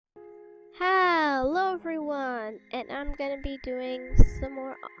Hello everyone, and I'm gonna be doing some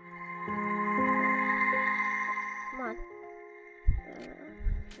more. Come on. Here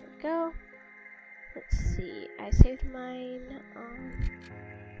we go. Let's see. I saved mine on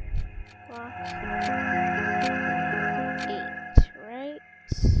block 8, right?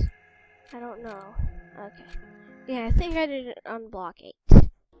 I don't know. Okay. Yeah, I think I did it on block 8.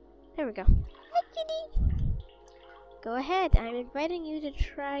 There we go. Hi, kitty. Go ahead, I'm inviting you to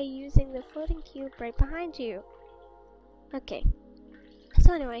try using the floating cube right behind you. Okay.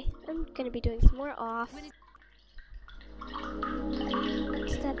 So anyway, I'm gonna be doing some more off.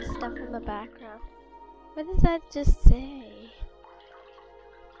 What's that stuff in the background? What does that just say?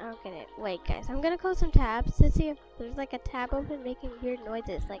 I don't get it. Wait guys, I'm gonna close some tabs to see if there's like a tab open making weird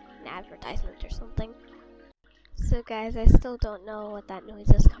noises, like an advertisement or something. So guys, I still don't know what that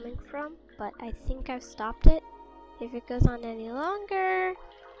noise is coming from, but I think I've stopped it. If it goes on any longer,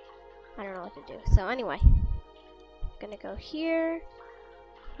 I don't know what to do. So anyway, I'm gonna go here.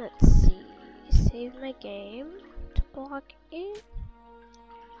 Let's see. Save my game to block 8.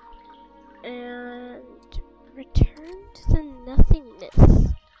 And return to the nothingness.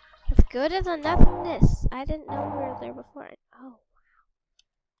 Let's go to the nothingness. I didn't know we were there before. Oh,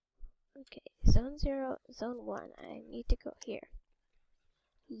 wow. Okay, zone 0, zone 1. I need to go here.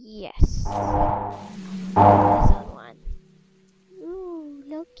 Yes. Zone 1. Ooh,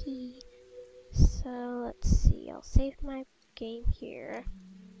 Loki. So, let's see. I'll save my game here.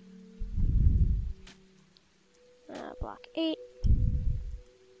 Block 8.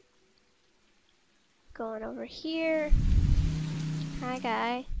 Going over here. Hi,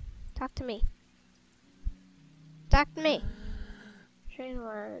 guy. Talk to me. Talk to me. Train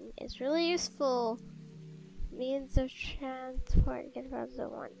 1 is really useful. Means of transport. Get about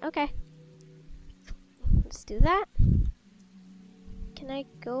zone 1. Okay. Let's do that. Can I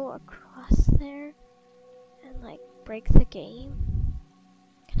go across there and like break the game?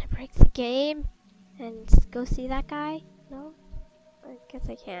 Can I break the game and go see that guy? No? I guess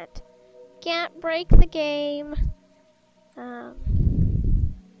I can't. Can't break the game.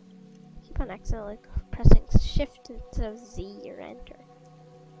 Keep on accidentally pressing shift instead of Z or enter.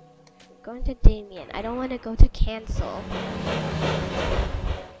 I'm going to Damien. I don't want to go to cancel.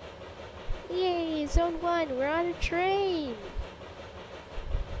 Yay, zone 1, we're on a train.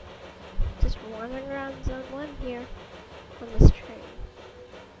 Just wandering around zone 1 here on this train.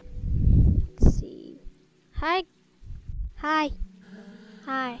 Let's see. Hi. Hi.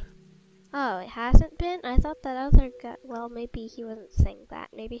 Hi. Oh, it hasn't been? I thought that other guy, well, maybe he wasn't saying that.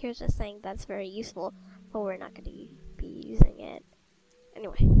 Maybe he was just saying that's very useful, but we're not going to be using it.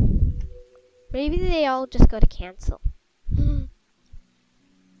 Anyway. Maybe they all just go to cancel.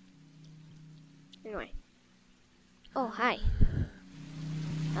 Anyway. Oh, hi.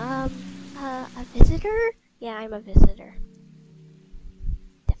 A visitor? Yeah, I'm a visitor.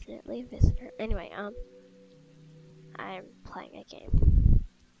 Definitely a visitor. Anyway, I'm playing a game.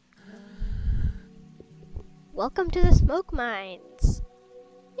 Welcome to the smoke mines.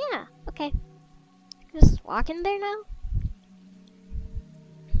 Yeah, okay. Just walk in there now.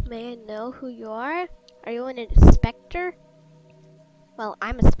 May I know who you are? Are you an inspector? Well,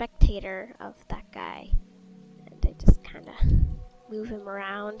 I'm a spectator of that guy. And I just kinda move him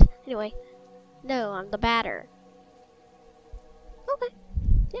around. Anyway, no, I'm the batter. Okay.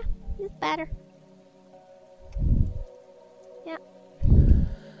 Yeah, he's the batter. Yeah.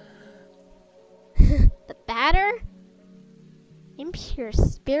 The batter? Impure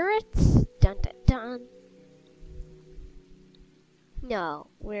spirits? Dun dun dun. No,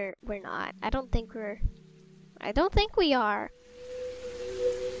 we're not. I don't think we are.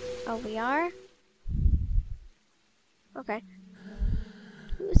 Oh, we are? Okay.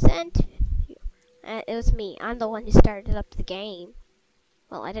 Who sent you? It was me. I'm the one who started up the game.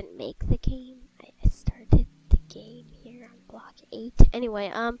 Well, I didn't make the game. I started the game here on block 8.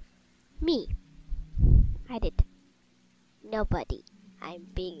 Anyway, me. I did. Nobody. I'm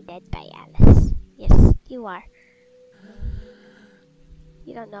being led by Alice. Yes, you are.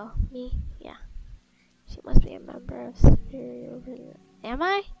 You don't know me? Yeah. She must be a member of Superior. Am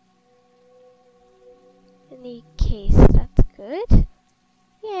I? In any case, that's good.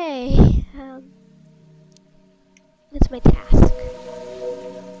 Yay. What's my task?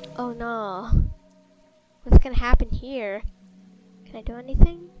 Oh no. What's gonna happen here? Can I do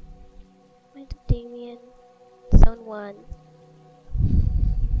anything? Mind of Damien. Zone 1.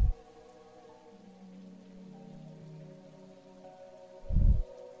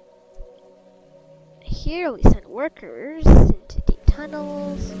 Here we send workers into deep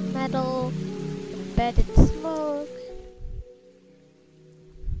tunnels, metal, embedded smoke.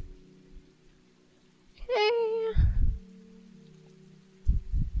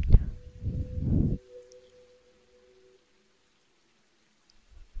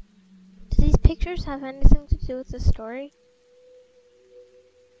 pictures have anything to do with the story?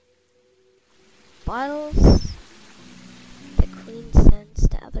 Bottles. The queen sends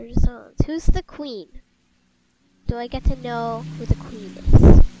to other zones. Who's the queen? Do I get to know who the queen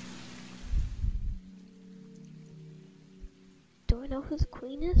is? Do I know who the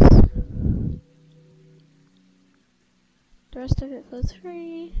queen is? The rest of it was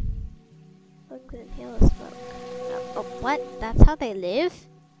free. Lungs inhale the smoke. Oh, what? That's how they live?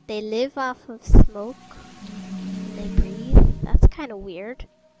 They live off of smoke? They breathe? That's kind of weird.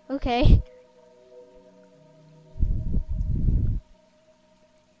 Okay.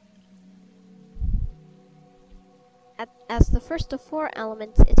 As the first of 4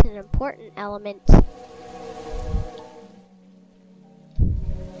 elements, it's an important element.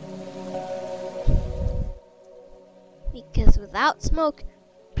 Because without smoke,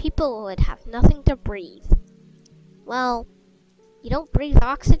 people would have nothing to breathe. Well, you don't breathe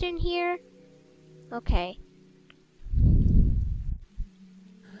oxygen here? Okay.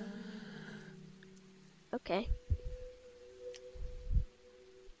 Okay.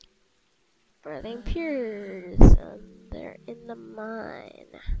 Breathing pures, they're in the mine.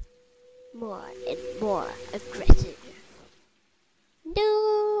 More and more aggressive.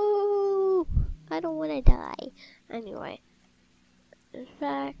 No! I don't want to die. Anyway. In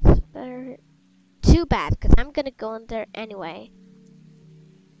fact, better... Too bad, because I'm gonna go in there anyway.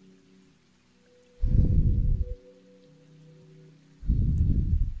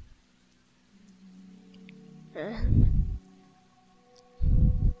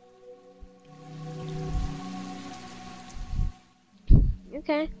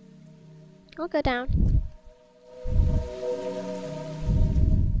 Okay. I'll go down.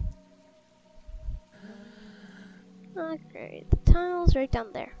 Okay, the tunnel's right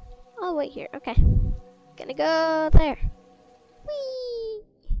down there. I'll wait here. Okay. Gonna go there. Whee!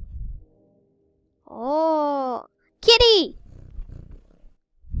 Oh! Kitty!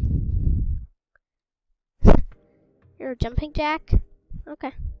 You're a jumping jack?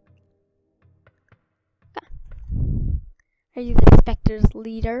 Okay. Are you the Spectre's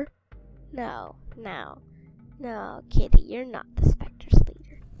leader? No, no. No, Kitty, you're not the Spectre's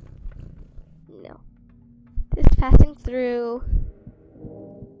leader. No. Just passing through.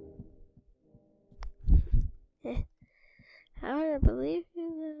 However, I believe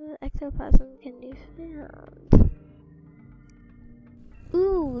the ectoplasm can be found.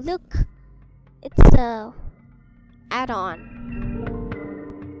 Ooh, look! It's a add-on.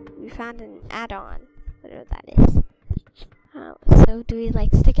 We found an add-on, whatever that is. So do we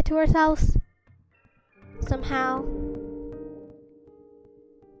like stick it to ourselves? Somehow?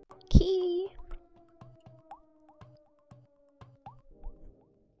 Key.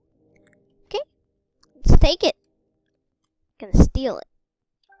 Okay, let's take it. Gonna steal it.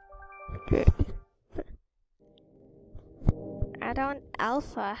 Add-on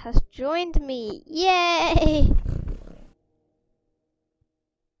Alpha has joined me. Yay!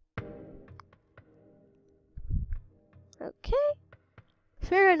 Okay.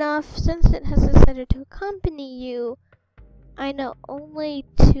 Fair enough, since it has decided to accompany you, I know only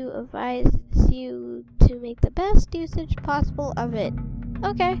to advise you to make the best usage possible of it.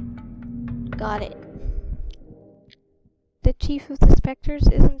 Okay. Got it. The Chief of the Spectres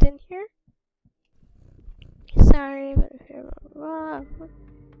isn't in here? Sorry, but if you're blah,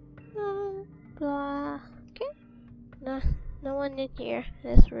 blah, blah. Okay. No one in here,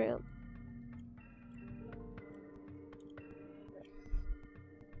 in this room.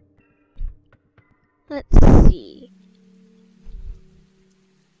 Let's see.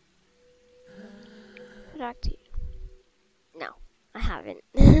 Talk to you. No, I haven't.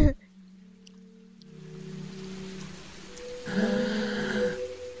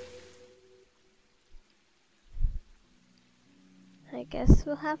 I guess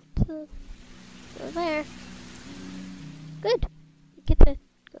we'll have to go there. Good. We get to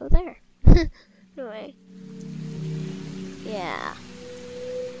go there. Anyway. Yeah.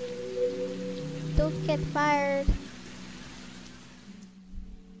 Don't get fired.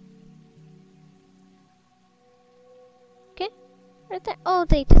 Okay. Right there. Oh,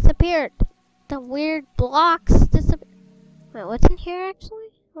 they disappeared. The weird blocks disappeared. Wait, what's in here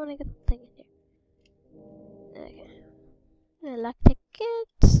actually? I want to get the thing in here. Okay. Electric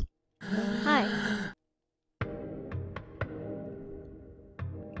tickets. Hi.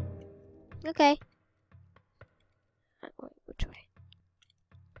 Okay. Wait, which way?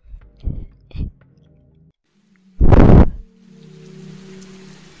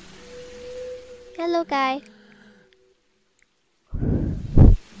 Hello, guy.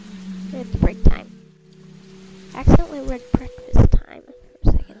 It's break time. Accidentally read breakfast time for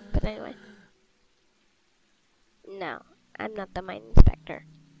a second, but anyway. No, I'm not the mine inspector.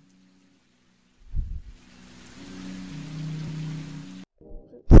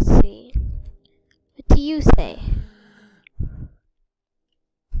 Let's see. What do you say?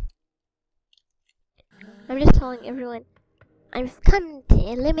 I'm just telling everyone I've come to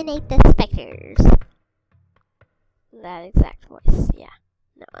eliminate the specters. That exact voice, yeah.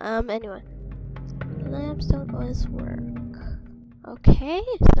 No, anyway. Lamps don't always work. Okay,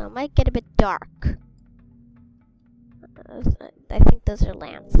 so it might get a bit dark. I think those are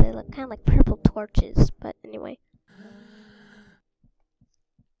lamps. They look kind of like purple torches, but anyway.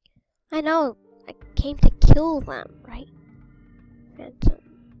 I know, I came to kill them, right? Phantom.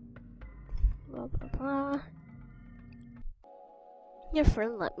 Blah, blah, blah. Your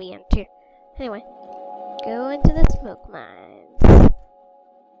friend let me enter. Anyway, go into the smoke mines.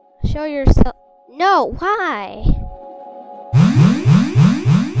 Show yourself. No, why?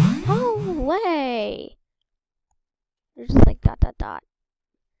 No way. They're just like dot dot dot.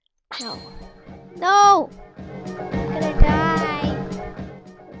 No. No! I'm gonna die.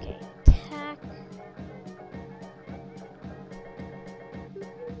 Okay, attack.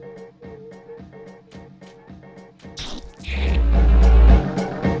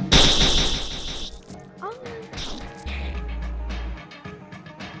 Oh.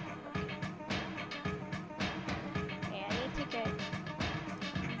 Okay, I need to get.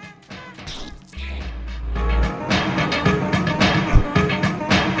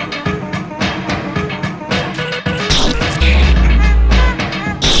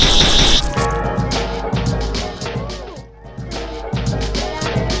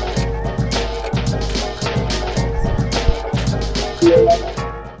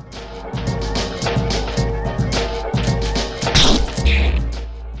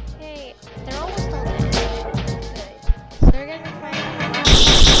 Okay, they're almost all dead. Good. So they're gonna be fighting.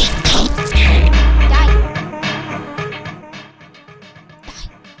 Die!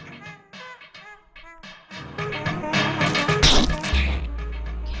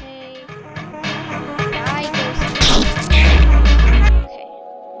 Okay. Die, ghost. Okay.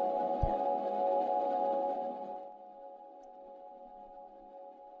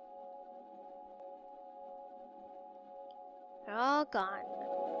 They're all gone.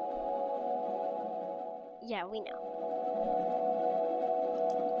 Yeah, we know.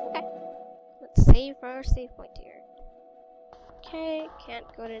 Okay. Let's save our save point here. Okay, can't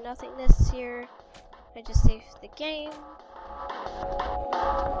go to nothingness here. I just saved the game. What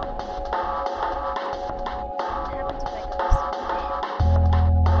happens if I go this way?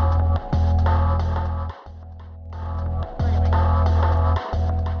 Well, anyway.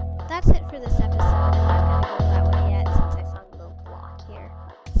 That's it for this episode.